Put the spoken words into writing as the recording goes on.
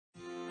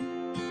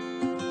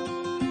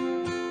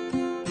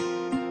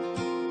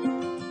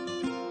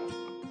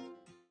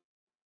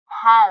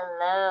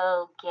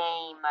Hello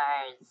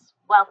gamers,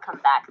 welcome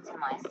back to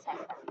my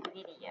second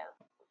video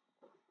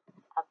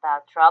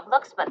about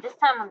Roblox, but this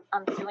time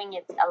I'm doing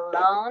it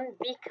alone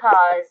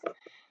because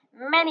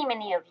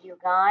many of you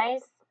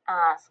guys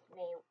asked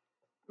me,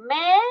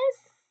 Miss,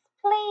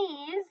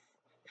 please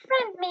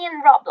friend me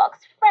in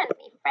Roblox,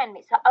 friend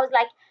me. So I was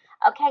like,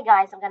 okay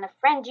guys, I'm gonna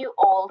friend you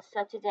all.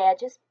 So today I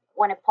just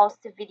want to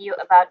post a video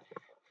about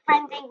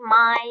friending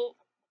my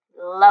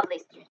lovely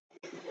students.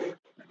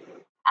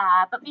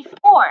 But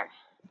before,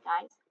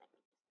 guys,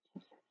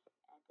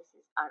 this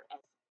is our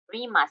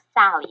Rima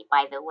Sally,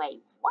 by the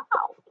way.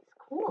 Wow,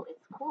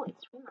 it's cool.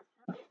 It's Rima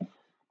Sally.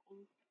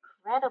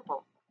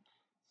 Incredible.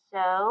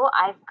 So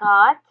I've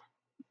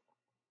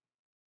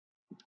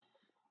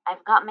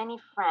got many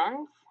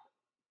friends.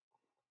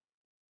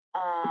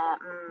 Uh,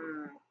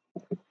 mm,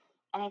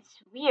 and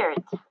it's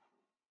weird.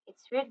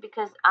 It's weird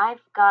because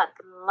I've got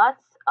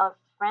lots of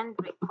friend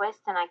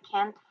requests and I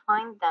can't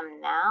find them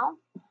now.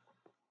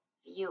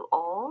 View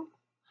all.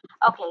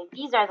 Okay,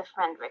 these are the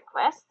friend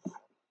requests.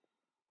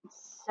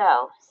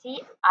 So,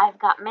 see, I've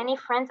got many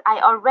friends. I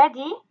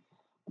already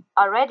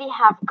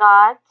have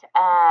got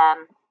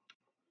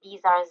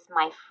these are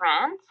my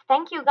friends.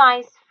 Thank you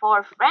guys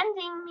for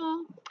friending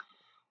me.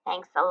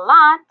 Thanks a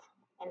lot.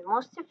 And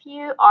most of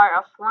you are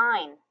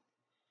offline.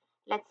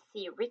 Let's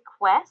see,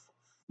 requests.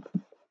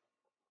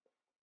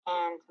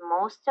 And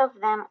most of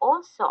them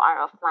also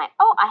are offline.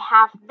 Oh, I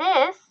have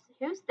this.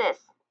 Who's this?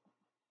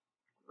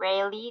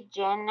 Rayleigh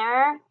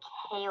Jenner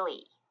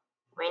Kelly.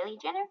 Rayleigh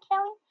Jenner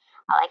Kelly?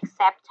 I'll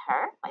accept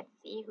her. Let's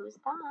see who's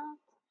that.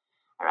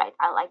 All right,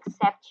 I'll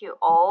accept you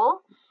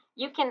all.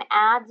 You can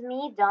add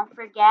me. Don't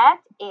forget,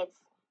 it's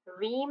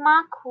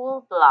Rima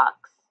Cool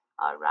Blocks.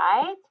 All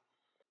right.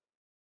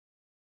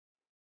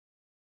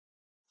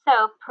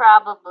 So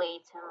probably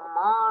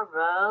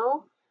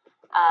tomorrow,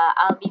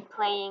 I'll be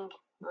playing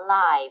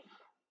live.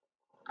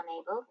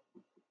 Unable.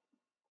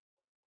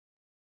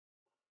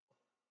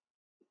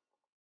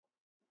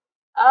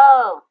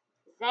 Oh,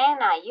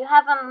 Zena, you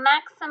have a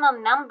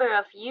maximum number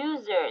of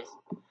users.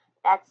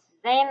 That's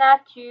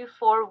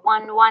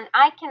Zena2411.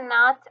 I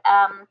cannot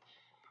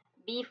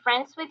be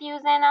friends with you,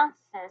 Zena,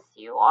 since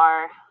you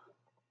are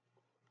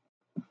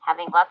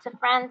having lots of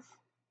friends.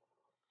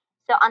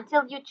 So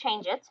until you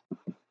change it,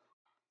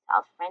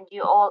 I'll friend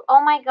you all.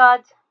 Oh my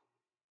god.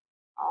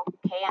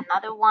 Okay,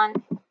 another one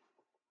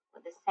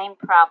with the same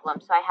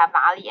problem. So I have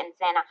Ali and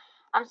Zena.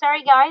 I'm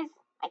sorry, guys.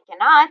 I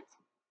cannot.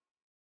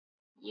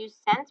 You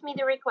sent me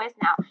the request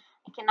now.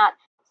 I cannot.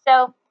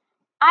 So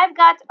I've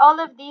got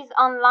all of these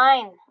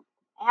online.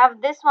 I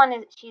have this one.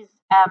 She's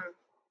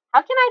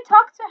how can I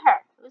talk to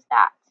her? Who's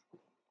that?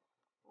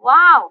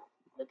 Wow,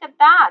 look at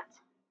that.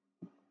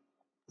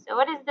 So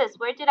what is this?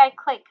 Where did I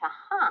click?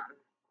 Aha.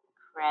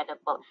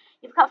 Incredible.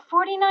 You've got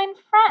 49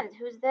 friends.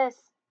 Who's this?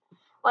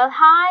 Well,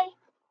 hi.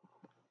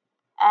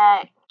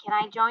 Can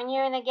I join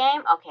you in a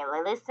game? Okay,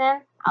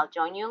 listen. I'll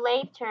join you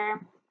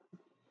later.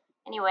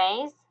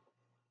 Anyways,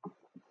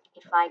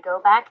 if I go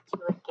back to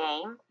a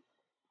game.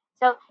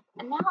 So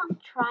now I'm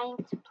trying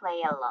to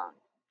play alone.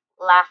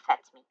 Laugh at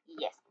me.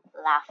 Yes,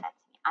 laugh at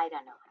me. I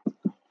don't know how to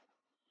play.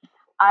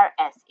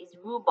 RS is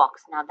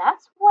Roblox. Now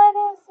that's what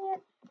is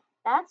it?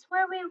 That's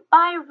where we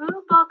buy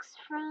Robux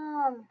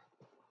from.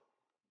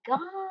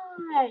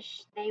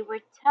 Gosh, they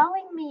were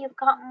telling me you've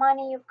got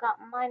money, you've got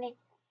money.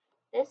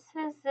 This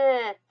is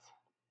it.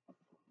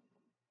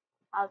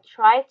 I'll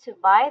try to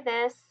buy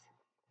this.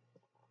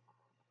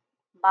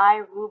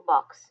 Buy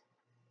Robux.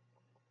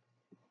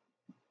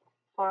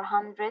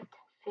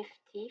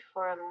 450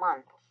 for a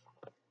month.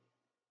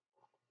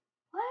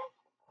 What?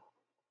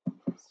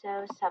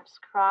 So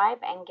subscribe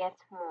and get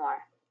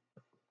more.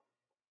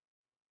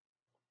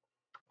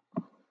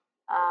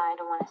 I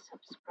don't want to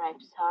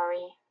subscribe,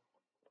 sorry.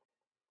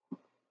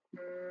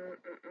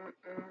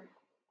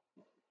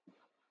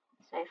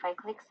 So if I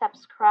click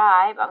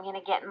subscribe, I'm going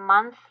to get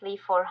monthly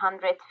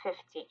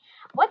 450.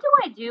 What do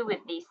I do with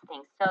these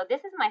things? So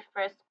this is my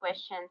first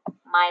question,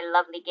 my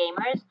lovely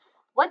gamers.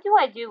 What do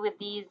I do with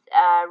these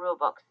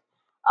Robux?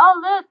 Oh,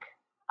 look,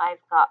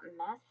 I've got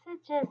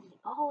messages.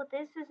 Oh,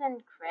 this is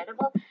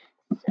incredible.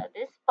 So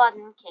this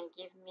button can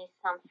give me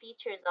some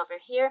features over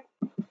here.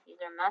 These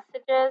are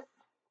messages.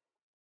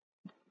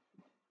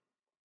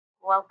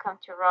 Welcome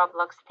to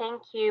Roblox.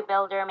 Thank you,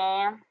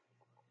 Builderman.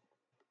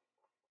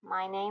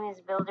 My name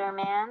is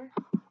Builderman.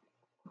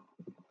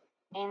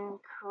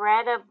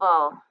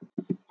 Incredible.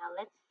 Now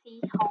let's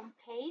see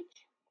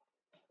homepage.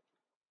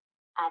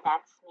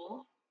 That's me.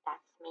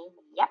 That's me.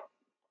 Yep.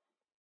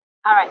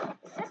 All right.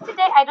 Since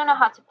today I don't know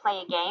how to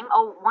play a game.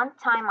 Oh, one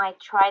time I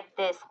tried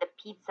this, the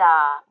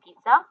pizza.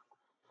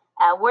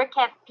 Work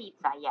at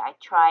pizza. Yeah, I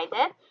tried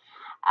it.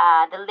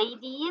 The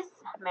ladies,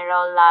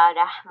 Mirola,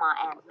 Rahma,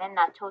 and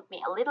Minna told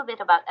me a little bit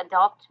about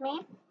Adopt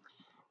Me.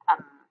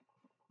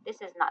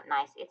 This is not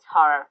nice. It's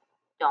horror.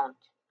 Don't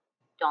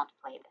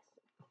play this.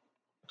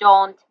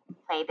 Don't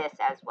play this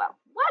as well.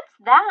 What's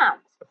that?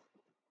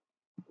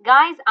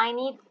 Guys, I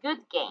need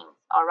good games,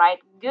 alright?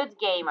 Good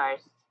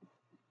gamers.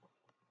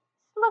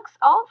 This looks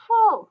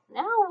awful.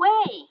 No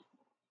way.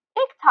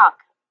 TikTok.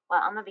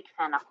 Well, I'm a big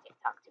fan of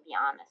TikTok, to be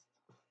honest.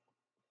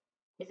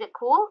 Is it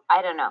cool?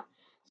 I don't know.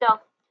 So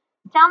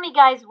tell me,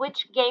 guys,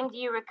 which game do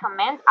you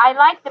recommend? I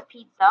like the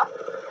pizza.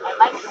 I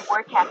like the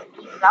workout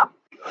pizza.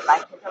 I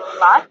like it a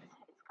lot.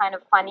 It's kind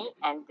of funny,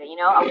 and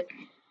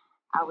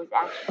I was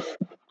actually.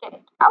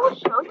 I will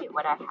show you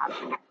what I have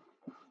here.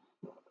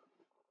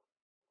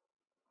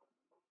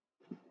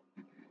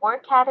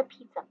 Work at a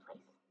pizza place.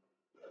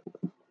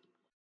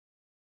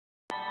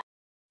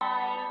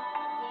 Hi,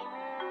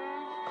 gamers.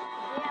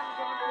 Today I'm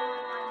gonna play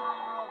with my mom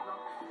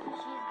Roblox.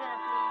 She's gonna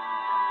play me.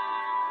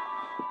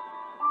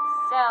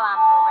 So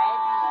I'm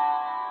ready.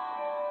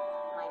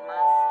 My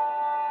mouse.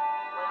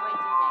 What do I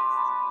do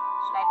next?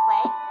 Should I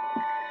play?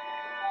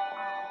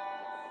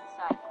 So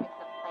I click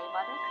the play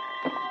button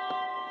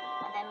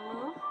and then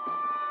move.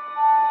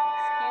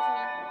 Excuse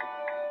me.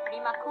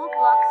 Prima cool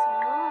blocks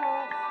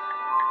move.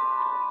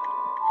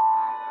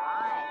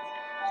 Alright.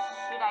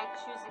 Should I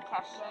choose a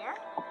cashier?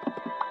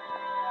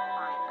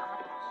 Fine, I'm a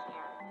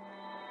cashier.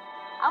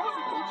 I was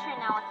a teacher,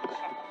 now a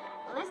cashier.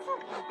 Listen,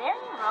 is there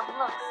in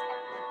Roblox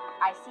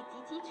ICT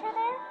teacher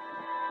there?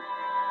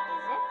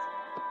 Is it?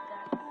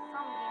 There's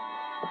some games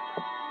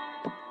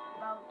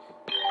about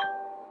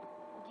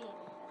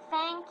games.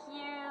 Thank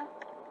you.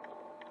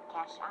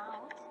 Cash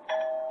out.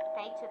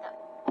 Pay to the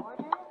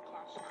order.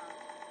 Cash out.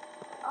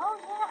 Oh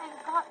yeah,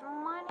 I've got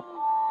money.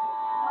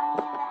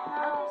 Money in the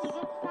house. You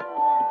get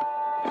thousand.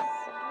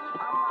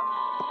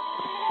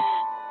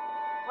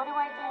 What do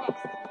I do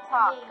next?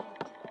 Talk. Wait.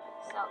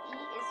 So E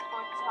is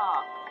for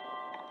talk.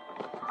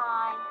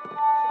 Hi.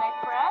 Should I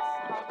press?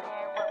 Hi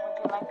there. What would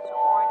you like to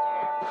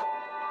order?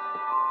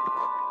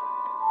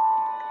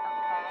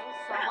 Okay.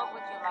 So what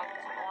would you like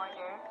to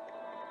order?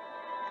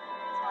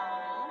 Tell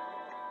me.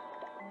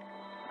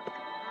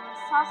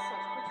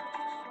 Sausage. Which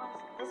one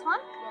is it? This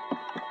one?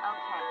 Yeah.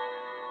 Okay.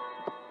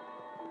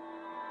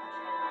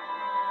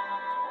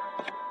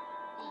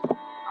 E.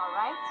 All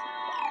right.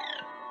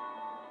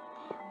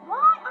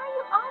 Why are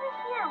you out of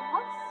here?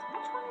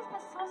 Which one is the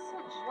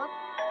sausage? What?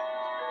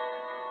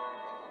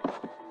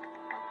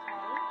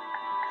 Okay.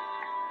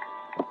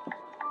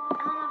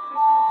 No, no,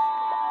 first finish.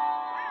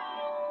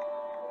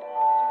 What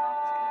would you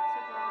like to eat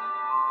today?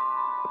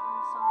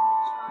 So many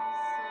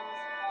choices.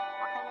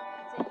 What kind of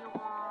pizza you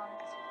want?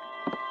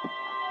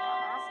 Okay,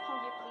 I'm asking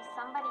you, please.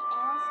 Somebody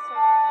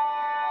answer.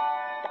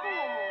 1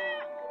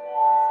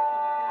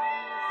 second,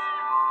 please.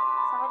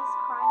 Somebody's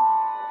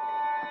crying.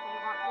 Okay, you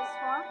want this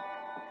one?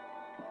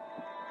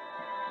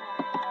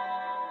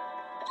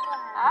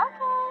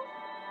 Okay.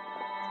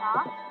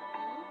 Talk.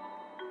 Eat.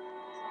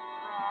 So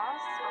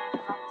press. What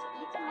would you like to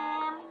eat,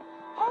 ma'am?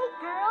 Hey,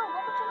 girl,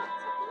 what would you like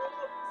to eat?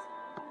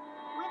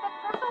 With the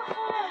purple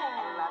hair.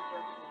 I love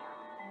your hair.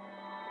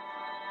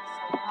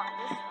 So you want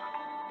this one?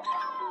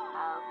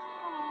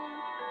 Okay.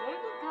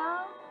 There you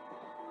go.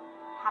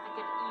 Have a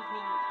good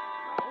evening,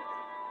 right?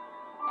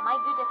 Am I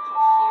good at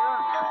cashier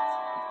or not?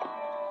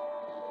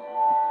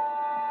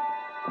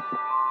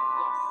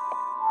 Yes,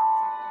 that's an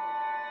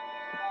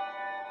E.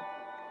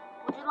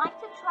 Would you like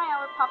to try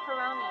our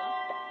pepperoni?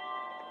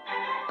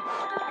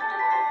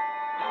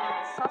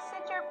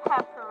 Sausage or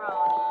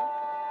pepperoni?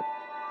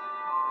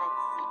 Let's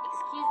see.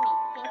 Excuse me,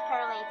 pink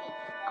hair lady.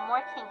 I'm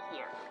working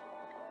here.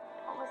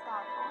 What was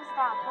that? What was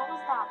that? What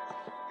was that?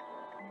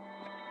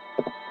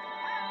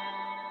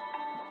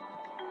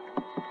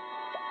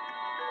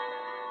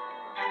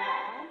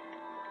 Okay.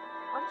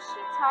 What is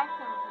she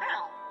typing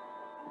here?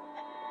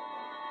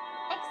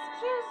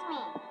 Excuse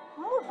me.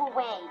 Move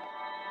away.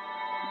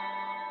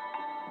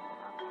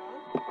 Okay.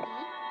 E.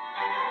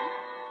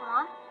 Come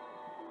on.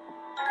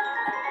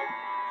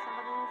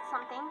 Somebody needs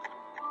something.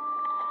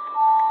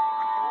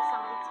 Okay,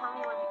 somebody tell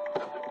me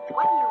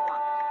what do you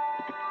want?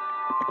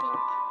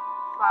 Pink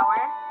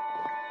flower.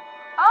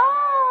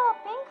 Oh,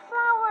 pink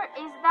flower.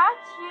 Is that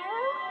you?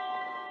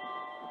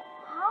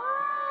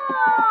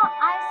 Ah,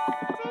 I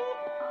see.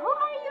 Who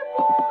are you,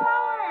 pink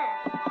flower?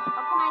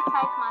 How can I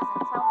type,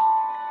 Mazen? Tell me.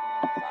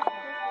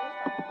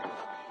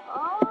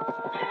 Oh.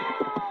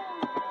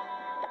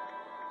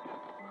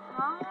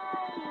 Hi.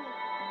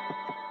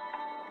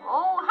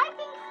 Oh, hi,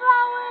 pink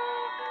flower.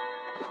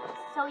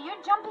 So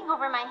you're jumping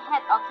over my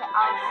head. Okay,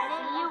 I'll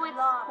see you at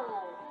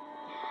school.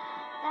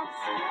 That's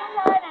you,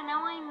 Lara.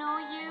 Now I know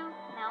you.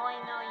 Now I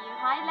know you.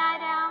 Hi,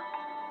 Lara.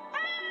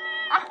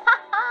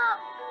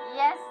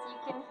 Yes, you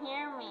can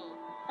hear me.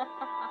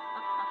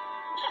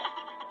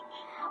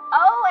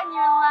 Oh, and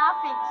you're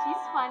laughing.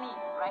 She's funny,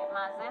 right,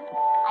 Mazen?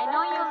 I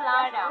know you,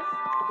 Lara.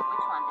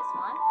 Which one? This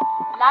one?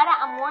 Lara,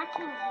 I'm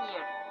working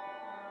here.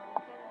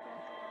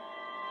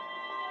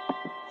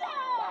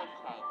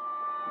 Okay.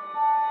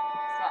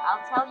 So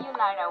I'll tell you,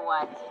 Lara,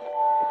 what?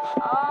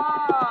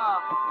 Oh,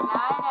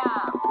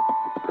 Lara,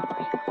 I'm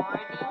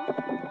recording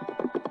a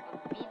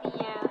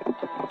video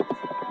and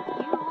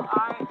you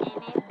are in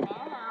it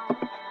now.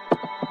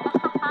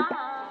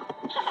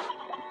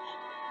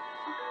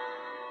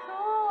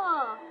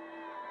 Cool.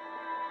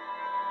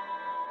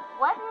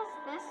 What is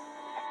this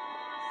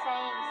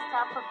saying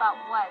stuff about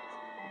what?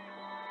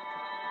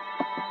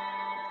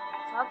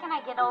 So how can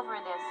I get over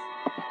this?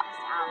 Get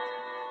this out.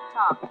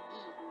 Talk.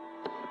 E.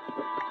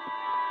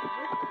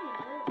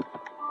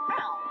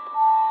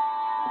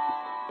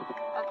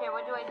 Okay,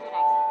 what do I do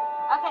next?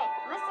 Okay,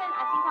 listen,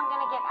 I think I'm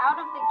gonna get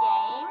out of the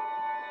game.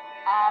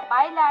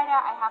 Bye, Lara,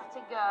 I have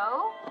to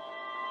go.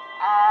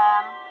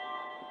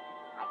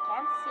 I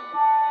can't see.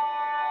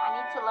 I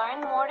need to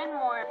learn more and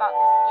more about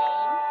this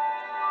game.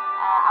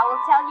 I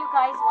will tell you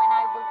guys when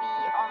I will be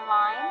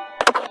online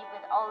to be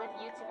with all of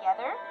you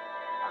together.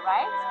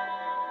 Alright?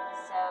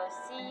 So,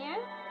 see you.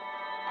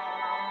 And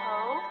I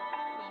hope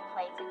we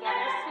play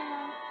together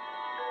soon.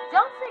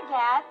 Don't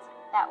forget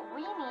that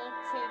we need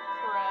to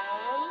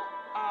play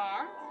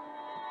and...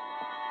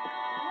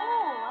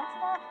 Oh, what's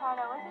that,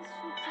 Prada? What is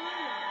she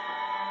doing?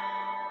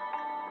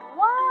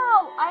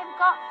 Wow, I've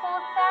got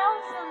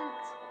 4,000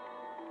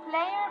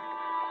 player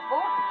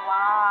vote.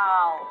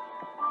 Wow.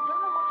 I don't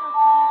know what our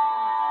player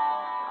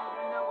points I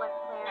don't know what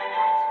player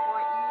points for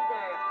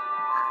either.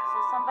 So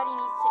somebody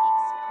needs to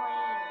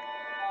explain.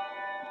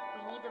 We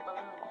need a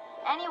balloon.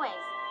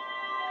 Anyways,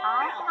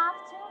 I have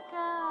to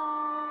go.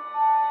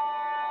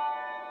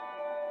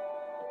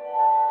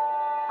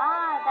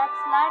 Ah, that's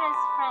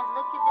Lara's friend.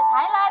 Look at this.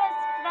 Hi,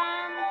 Lara's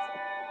friend.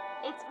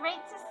 It's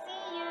great to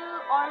see you,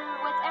 or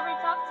whatever,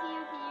 talk to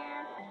you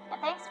here.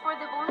 And thanks for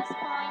the bonus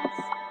points.